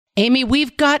Amy,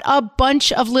 we've got a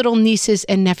bunch of little nieces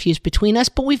and nephews between us,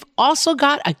 but we've also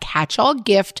got a catch-all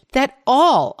gift that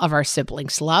all of our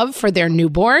siblings love for their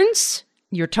newborns.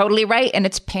 You're totally right, and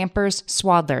it's Pampers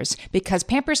Swaddlers, because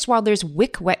Pampers Swaddlers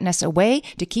wick wetness away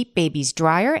to keep babies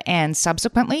drier and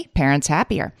subsequently parents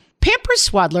happier. Pampers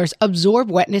Swaddlers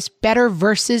absorb wetness better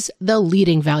versus the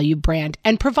leading value brand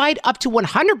and provide up to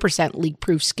 100%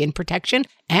 leak-proof skin protection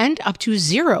and up to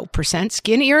 0%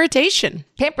 skin irritation.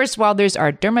 Pampers Swaddlers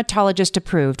are dermatologist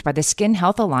approved by the Skin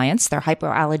Health Alliance. They're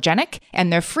hypoallergenic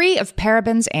and they're free of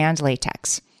parabens and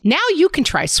latex. Now you can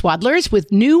try Swaddlers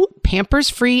with new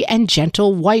Pampers-free and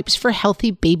gentle wipes for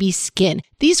healthy baby skin.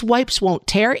 These wipes won't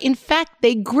tear. In fact,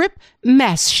 they grip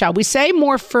mess, shall we say,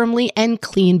 more firmly and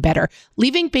clean better,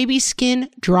 leaving baby skin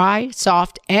dry,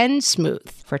 soft, and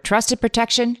smooth. For trusted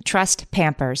protection, trust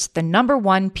Pampers, the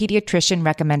 #1 pediatrician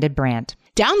recommended brand.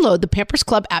 Download the Pampers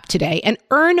Club app today and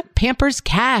earn Pampers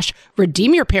Cash.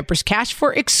 Redeem your Pampers Cash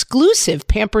for exclusive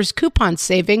Pampers coupon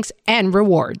savings and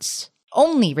rewards.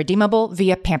 Only redeemable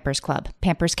via Pampers Club.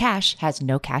 Pampers Cash has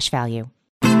no cash value.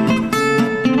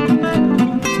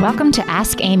 Welcome to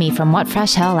Ask Amy from What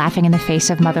Fresh Hell, laughing in the face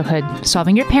of motherhood,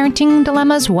 solving your parenting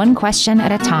dilemmas one question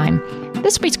at a time.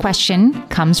 This week's question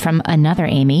comes from another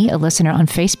Amy, a listener on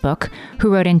Facebook,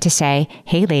 who wrote in to say,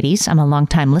 "Hey ladies, I'm a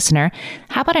longtime listener.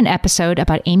 How about an episode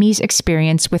about Amy's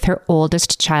experience with her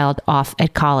oldest child off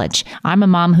at college? I'm a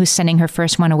mom who's sending her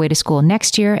first one away to school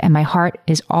next year, and my heart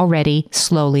is already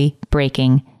slowly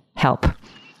breaking. Help."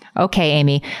 Okay,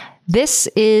 Amy. This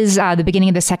is the beginning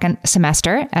of the second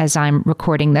semester as I'm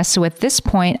recording this. So at this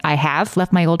point, I have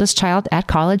left my oldest child at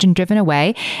college and driven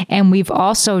away. And we've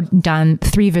also done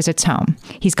 3 visits home.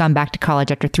 He's gone back to college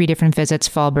after 3 different visits: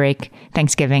 fall break,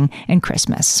 Thanksgiving, and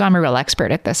Christmas. So I'm a real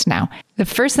expert at this now. The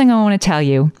first thing I want to tell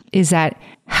you is that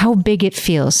how big it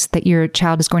feels that your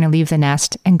child is going to leave the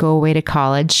nest and go away to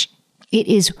college. It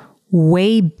is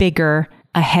way bigger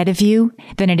ahead of you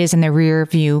than it is in the rear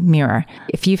view mirror.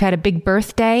 If you've had a big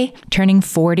birthday, turning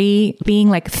 40, being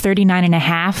like 39 and a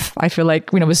half, I feel like,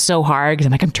 it was so hard because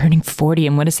I'm like, I'm turning 40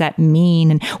 and what does that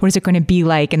mean? And what is it going to be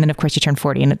like? And then of course you turn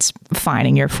 40 and it's fine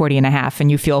and you're 40 and a half and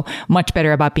you feel much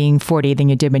better about being 40 than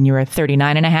you did when you were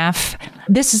 39 and a half.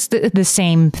 This is the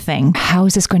same thing. How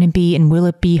is this going to be and will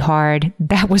it be hard?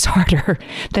 That was harder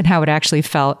than how it actually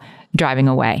felt driving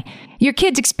away. Your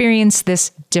kids experience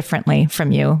this differently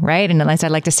from you, right? And as I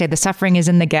like to say, the suffering is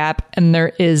in the gap, and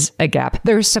there is a gap.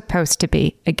 There's supposed to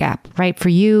be a gap, right? For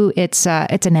you, it's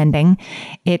an ending.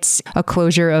 It's a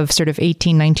closure of sort of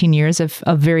 18, 19 years of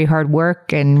very hard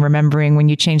work and remembering when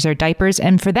you changed their diapers.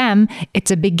 And for them,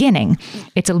 it's a beginning.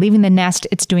 It's a leaving the nest.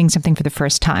 It's doing something for the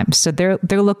first time. So they're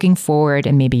looking forward,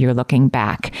 and maybe you're looking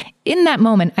back. In that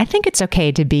moment, I think it's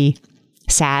okay to be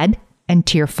sad and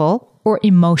tearful, or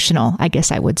emotional, I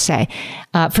guess I would say.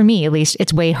 For me, at least,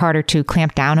 it's way harder to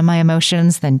clamp down on my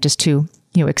emotions than just to,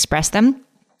 express them.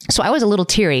 So I was a little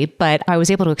teary, but I was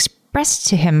able to express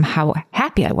to him how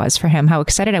happy I was for him, how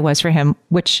excited I was for him,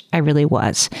 which I really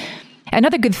was.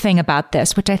 Another good thing about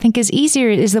this, which I think is easier,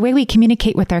 is the way we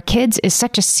communicate with our kids is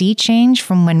such a sea change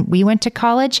from when we went to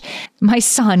college. My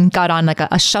son got on like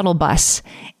a shuttle bus,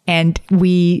 and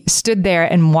we stood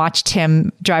there and watched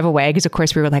him drive away because, of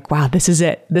course, we were like, wow, this is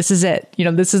it. This is it.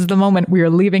 This is the moment. We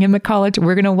are leaving him at college.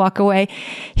 We're going to walk away.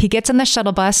 He gets on the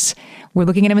shuttle bus. We're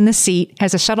looking at him in the seat.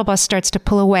 As the shuttle bus starts to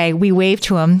pull away, we wave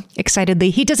to him excitedly.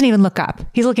 He doesn't even look up.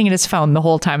 He's looking at his phone the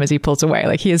whole time as he pulls away.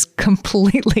 Like, he is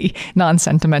completely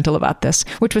non-sentimental about this,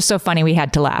 which was so funny. We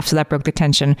had to laugh. So that broke the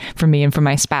tension for me and for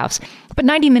my spouse. But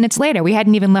 90 minutes later, we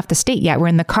hadn't even left the state yet. We're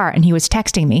in the car, and he was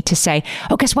texting me to say,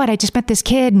 oh, guess what? I just met this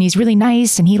kid, and he's really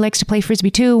nice, and he likes to play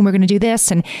Frisbee too, and we're going to do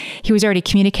this. And he was already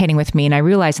communicating with me. And I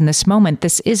realized in this moment,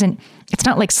 it's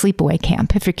not like sleepaway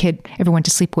camp. If your kid ever went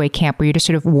to sleepaway camp where you're just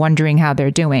sort of wondering how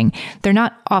they're doing, they're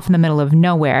not off in the middle of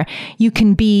nowhere. You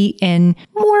can be in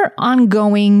more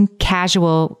ongoing,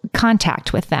 casual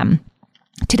contact with them.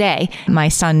 Today, my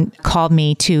son called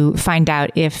me to find out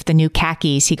if the new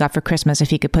khakis he got for Christmas, if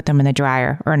he could put them in the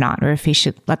dryer or not, or if he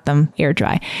should let them air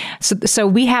dry. So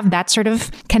we have that sort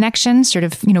of connection, sort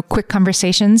of, quick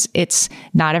conversations. It's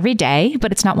not every day,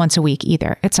 but it's not once a week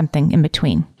either. It's something in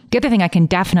between. The other thing I can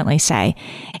definitely say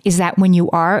is that when you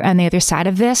are on the other side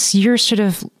of this, your sort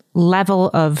of level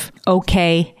of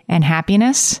okay and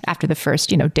happiness after the first,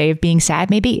 day of being sad,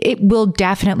 maybe it will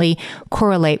definitely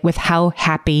correlate with how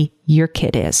happy your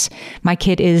kid is. My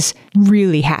kid is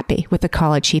really happy with the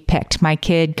college he picked. My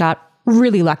kid got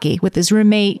really lucky with his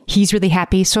roommate. He's really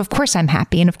happy. So of course I'm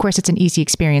happy. And of course it's an easy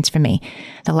experience for me.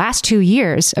 The last 2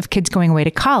 years of kids going away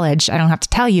to college, I don't have to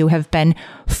tell you, have been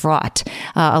fraught.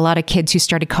 A lot of kids who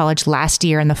started college last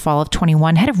year in the fall of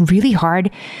 21 had a really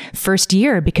hard first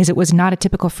year because it was not a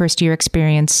typical first year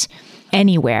experience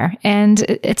anywhere. And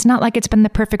it's not like it's been the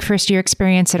perfect first year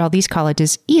experience at all these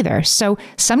colleges either. So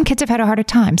some kids have had a harder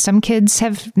time. Some kids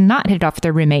have not hit it off with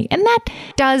their roommate. And that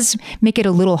does make it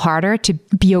a little harder to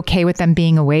be okay with them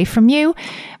being away from you.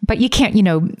 But you can't,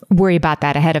 worry about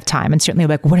that ahead of time. And certainly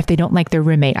what if they don't like their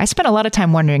roommate? I spent a lot of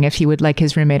time wondering if he would like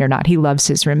his roommate or not. He loves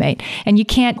his roommate. And you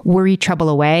can't worry trouble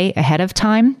away ahead of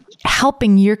time.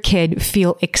 Helping your kid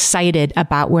feel excited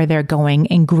about where they're going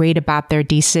and great about their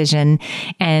decision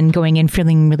and going in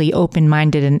feeling really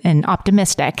open-minded and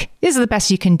optimistic is the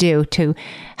best you can do to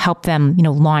help them,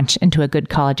 launch into a good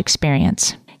college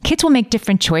experience. Kids will make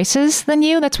different choices than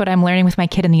you. That's what I'm learning with my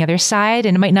kid on the other side.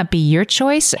 And it might not be your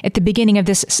choice. At the beginning of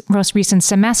this most recent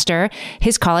semester,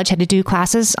 his college had to do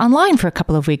classes online for a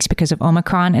couple of weeks because of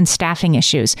Omicron and staffing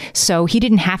issues. So he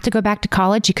didn't have to go back to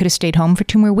college. He could have stayed home for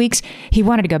 2 more weeks. He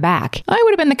wanted to go back. I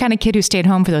would have been the kind of kid who stayed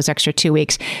home for those extra 2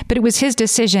 weeks. But it was his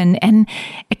decision. And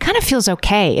it kind of feels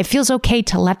okay. It feels okay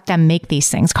to let them make these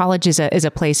things. College is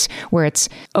a place where it's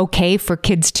okay for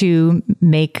kids to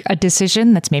make a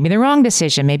decision that's maybe the wrong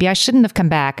decision. Maybe I shouldn't have come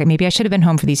back. Maybe I should have been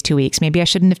home for these 2 weeks. Maybe I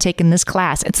shouldn't have taken this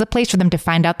class. It's the place for them to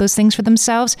find out those things for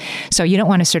themselves. So you don't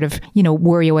want to sort of,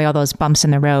 worry away all those bumps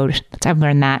in the road. I've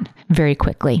learned that very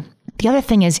quickly. The other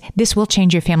thing is this will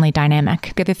change your family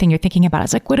dynamic. The other thing you're thinking about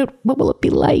is like, what will it be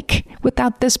like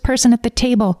without this person at the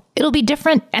table? It'll be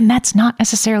different. And that's not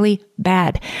necessarily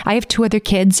bad. I have 2 other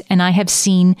kids and I have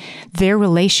seen their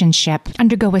relationship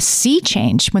undergo a sea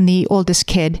change when the oldest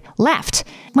kid left.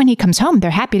 When he comes home, they're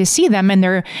happy to see them and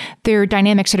their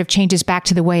dynamic sort of changes back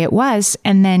to the way it was.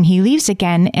 And then he leaves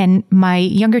again. And my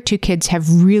younger 2 kids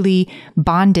have really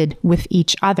bonded with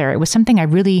each other. It was something I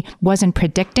really wasn't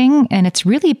predicting. And it's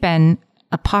really been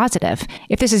a positive.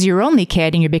 If this is your only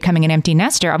kid and you're becoming an empty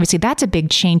nester, obviously that's a big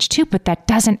change too, but that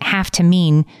doesn't have to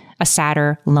mean a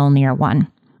sadder, lonelier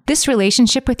one. This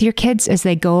relationship with your kids as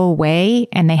they go away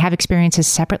and they have experiences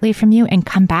separately from you and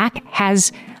come back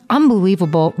has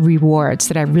unbelievable rewards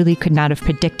that I really could not have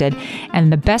predicted.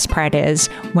 And the best part is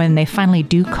when they finally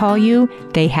do call you,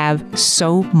 they have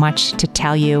so much to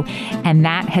tell you. And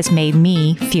that has made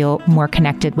me feel more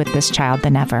connected with this child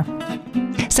than ever.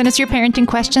 Send us your parenting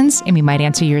questions and we might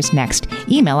answer yours next.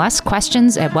 Email us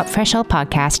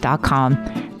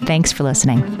questions@whatfreshhellpodcast.com. Thanks for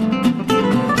listening.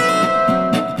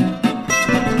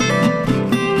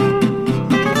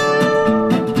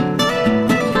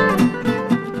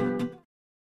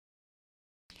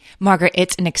 Margaret,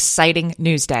 it's an exciting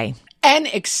news day. An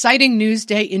exciting news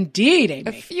day indeed, Amy.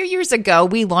 A few years ago,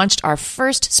 we launched our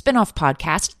first spin-off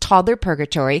podcast, Toddler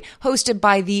Purgatory, hosted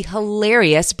by the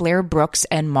hilarious Blair Brooks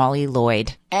and Molly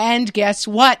Lloyd. And guess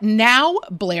what? Now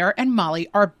Blair and Molly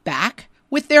are back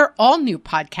with their all-new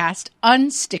podcast,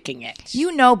 Unsticking It.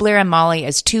 You know Blair and Molly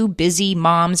as 2 busy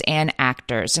moms and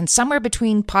actors, and somewhere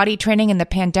between potty training and the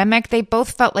pandemic, they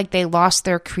both felt like they lost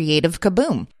their creative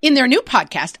kaboom. In their new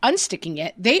podcast, Unsticking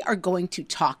It, they are going to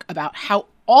talk about how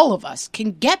all of us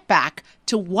can get back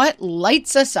to what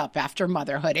lights us up after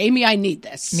motherhood. Amy, I need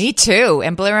this. Me too.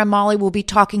 And Blair and Molly will be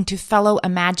talking to fellow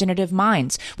imaginative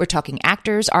minds. We're talking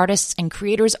actors, artists, and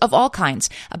creators of all kinds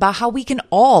about how we can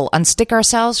all unstick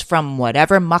ourselves from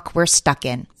whatever muck we're stuck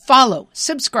in. Follow,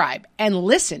 subscribe, and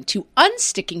listen to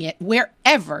Unsticking It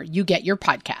wherever you get your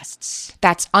podcasts.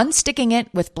 That's Unsticking It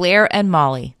with Blair and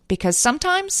Molly, because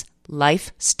sometimes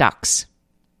life sucks.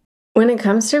 When it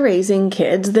comes to raising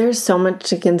kids, there's so much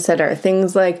to consider.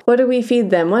 Things like, what do we feed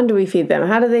them? When do we feed them?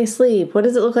 How do they sleep? What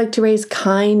does it look like to raise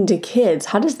kind kids?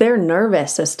 How does their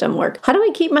nervous system work? How do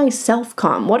I keep myself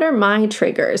calm? What are my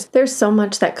triggers? There's so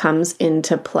much that comes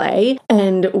into play,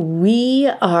 and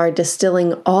we are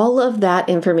distilling all of that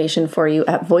information for you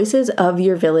at Voices of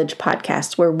Your Village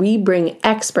podcast, where we bring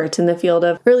experts in the field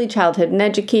of early childhood and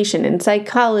education and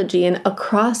psychology and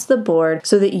across the board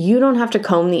so that you don't have to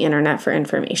comb the internet for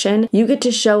information. You get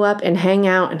to show up and hang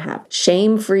out and have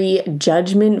shame-free,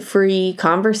 judgment-free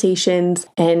conversations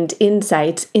and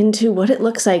insights into what it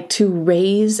looks like to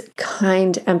raise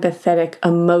kind, empathetic,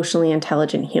 emotionally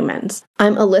intelligent humans.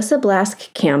 I'm Alyssa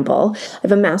Blask Campbell. I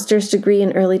have a master's degree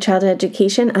in early childhood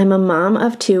education. I'm a mom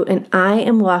of 2, and I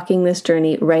am walking this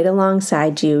journey right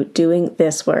alongside you doing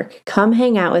this work. Come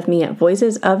hang out with me at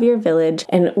Voices of Your Village,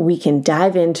 and we can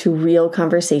dive into real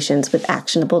conversations with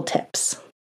actionable tips.